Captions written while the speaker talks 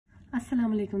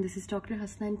Assalamu alaikum, this is Dr.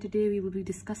 Hasna and today we will be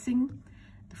discussing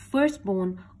the first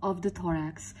bone of the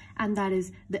thorax, and that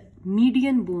is the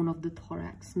median bone of the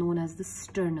thorax known as the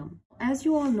sternum. As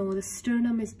you all know, the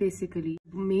sternum is basically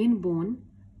the main bone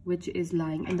which is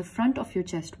lying in the front of your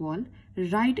chest wall,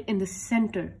 right in the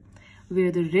center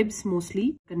where the ribs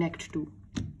mostly connect to.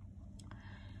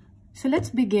 So let's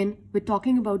begin with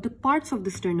talking about the parts of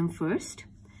the sternum first.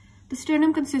 The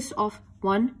sternum consists of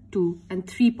 1, 2 and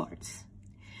 3 parts.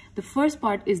 The first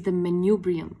part is the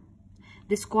manubrium.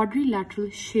 This quadrilateral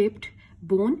shaped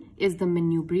bone is the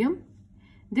manubrium.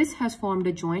 This has formed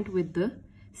a joint with the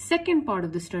second part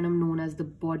of the sternum known as the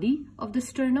body of the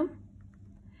sternum.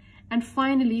 And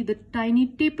finally, the tiny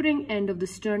tapering end of the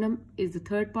sternum is the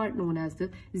third part known as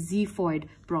the Xiphoid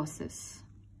process.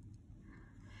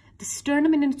 The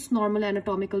sternum in its normal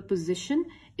anatomical position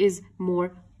is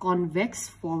more convex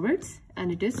forwards and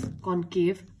it is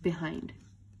concave behind.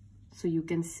 So you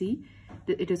can see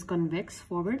that it is convex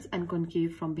forwards and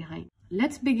concave from behind.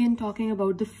 Let's begin talking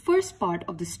about the first part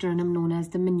of the sternum known as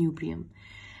the manubrium.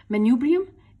 Manubrium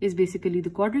is basically the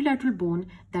quadrilateral bone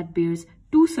that bears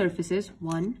two surfaces,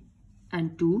 1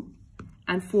 and 2,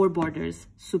 and 4 borders: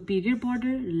 superior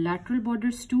border, lateral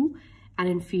borders 2, and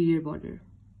inferior border.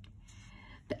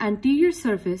 The anterior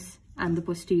surface and the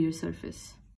posterior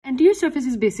surface. Anterior surface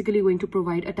is basically going to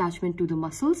provide attachment to the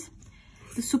muscles.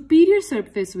 The superior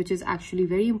surface, which is actually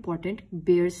very important,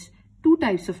 bears two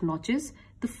types of notches.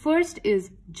 The first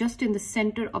is just in the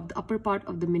center of the upper part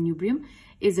of the manubrium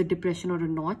is a depression or a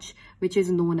notch, which is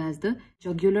known as the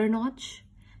jugular notch,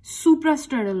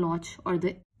 suprasternal notch, or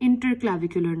the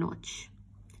interclavicular notch.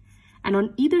 And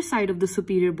on either side of the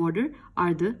superior border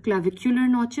are the clavicular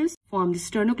notches, form the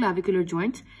sternoclavicular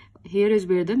joints. Here is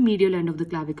where the medial end of the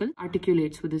clavicle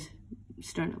articulates with the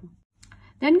sternum.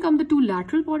 Then come the two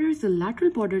lateral borders. The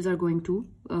lateral borders are going to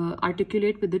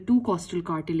articulate with the two costal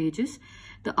cartilages.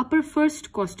 The upper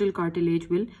first costal cartilage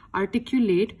will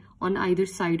articulate on either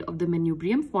side of the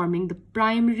manubrium, forming the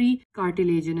primary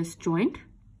cartilaginous joint.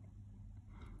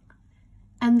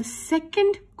 And the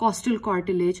second costal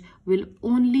cartilage will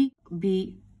only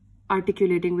be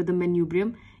articulating with the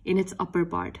manubrium in its upper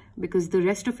part, because the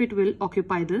rest of it will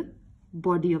occupy the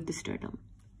body of the sternum.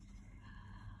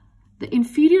 The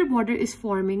inferior border is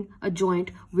forming a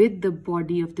joint with the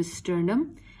body of the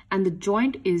sternum, and the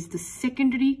joint is the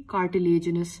secondary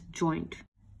cartilaginous joint.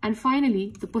 And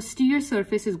finally, the posterior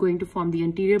surface is going to form the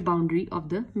anterior boundary of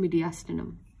the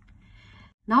mediastinum.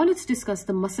 Now let's discuss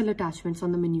the muscle attachments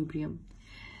on the manubrium.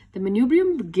 The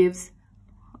manubrium gives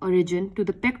origin to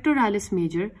the pectoralis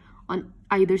major on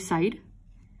either side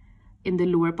in the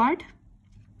lower part.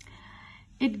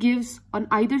 It gives on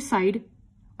either side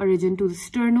origin to the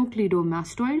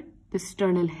sternocleidomastoid, the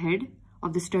sternal head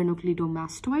of the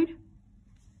sternocleidomastoid.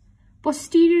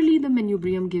 Posteriorly, the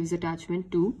manubrium gives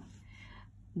attachment to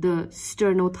the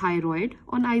sternothyroid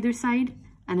on either side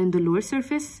and in the lower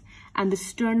surface, and the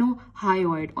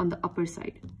sternohyoid on the upper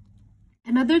side.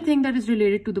 Another thing that is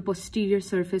related to the posterior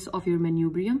surface of your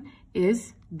manubrium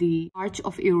is the arch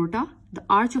of aorta. The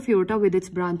arch of aorta with its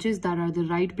branches that are the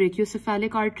right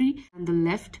brachiocephalic artery and the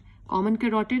left common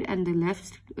carotid and the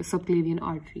left subclavian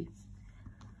artery.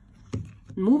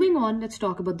 Moving on, let's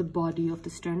talk about the body of the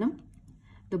sternum.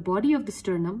 The body of the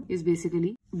sternum is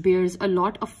basically bears a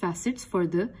lot of facets for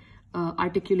the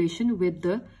articulation with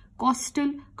the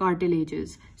costal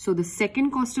cartilages. So the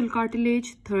second costal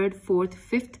cartilage, third, fourth,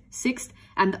 fifth, sixth,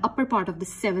 and the upper part of the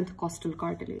seventh costal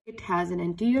cartilage. It has an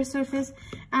anterior surface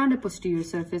and a posterior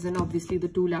surface, and obviously the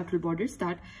two lateral borders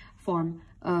that form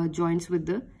joints with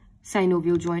the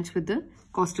synovial joints with the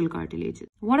costal cartilages.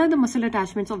 What are the muscle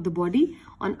attachments of the body?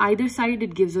 On either side,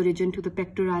 it gives origin to the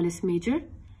pectoralis major.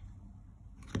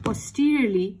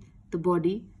 Posteriorly, the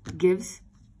body gives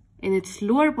in its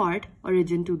lower part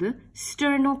origin to the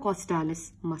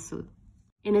sternocostalis muscle.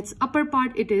 In its upper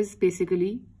part, it is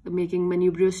basically making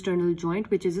manubriosternal joint,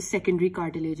 which is a secondary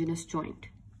cartilaginous joint.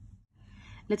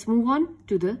 Let's move on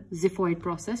to the Xiphoid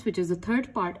process, which is the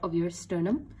third part of your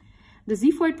sternum. The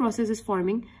Xiphoid process is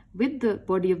forming with the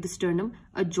body of the sternum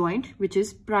a joint which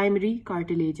is primary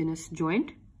cartilaginous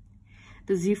joint.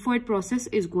 The Xiphoid process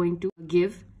is going to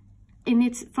give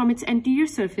from its anterior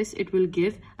surface, it will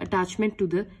give attachment to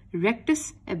the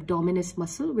rectus abdominis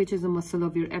muscle, which is a muscle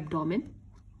of your abdomen.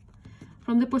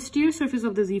 From the posterior surface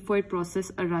of the Xiphoid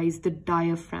process arise the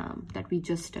diaphragm that we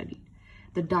just studied.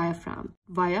 The diaphragm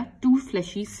via two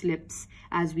fleshy slips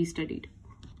as we studied.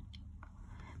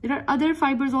 There are other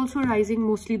fibers also arising,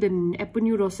 mostly the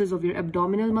aponeurosis of your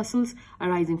abdominal muscles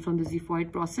arising from the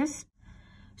Xiphoid process.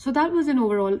 So that was an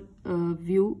overall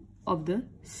view of the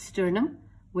sternum.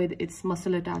 with its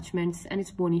muscle attachments and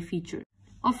its bony feature.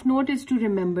 Of note is to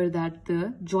remember that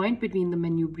the joint between the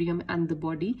manubrium and the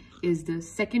body is the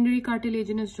secondary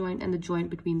cartilaginous joint, and the joint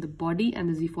between the body and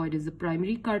the xiphoid is the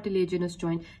primary cartilaginous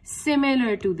joint.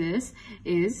 Similar to this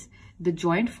is the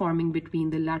joint forming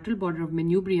between the lateral border of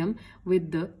manubrium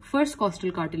with the first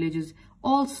costal cartilage is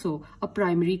also a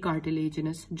primary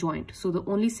cartilaginous joint. So the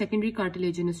only secondary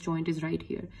cartilaginous joint is right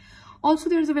here. Also,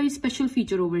 there is a very special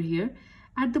feature over here.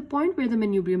 At the point where the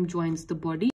manubrium joins the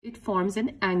body, it forms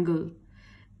an angle.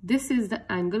 This is the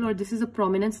angle, or this is a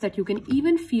prominence that you can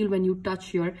even feel when you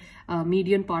touch your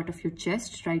median part of your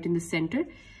chest, right in the center.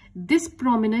 This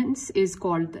prominence is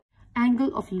called the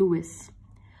angle of Lewis,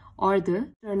 or the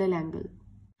sternal angle.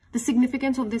 The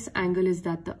significance of this angle is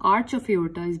that the arch of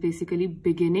aorta is basically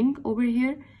beginning over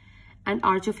here, and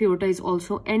arch of aorta is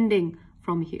also ending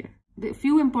from here. The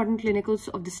few important clinicals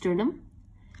of the sternum: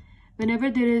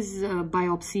 whenever there is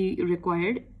biopsy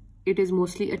required, it is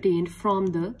mostly attained from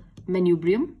the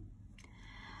manubrium.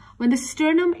 When the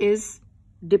sternum is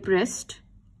depressed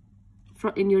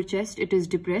in your chest, it is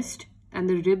depressed and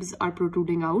the ribs are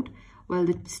protruding out. While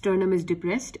the sternum is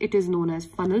depressed, it is known as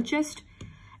funnel chest.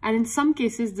 And in some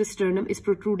cases, the sternum is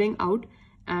protruding out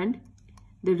and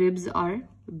the ribs are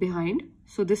behind.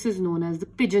 So this is known as the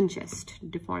pigeon chest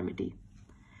deformity.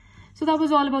 So that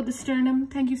was all about the sternum.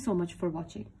 Thank you so much for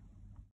watching.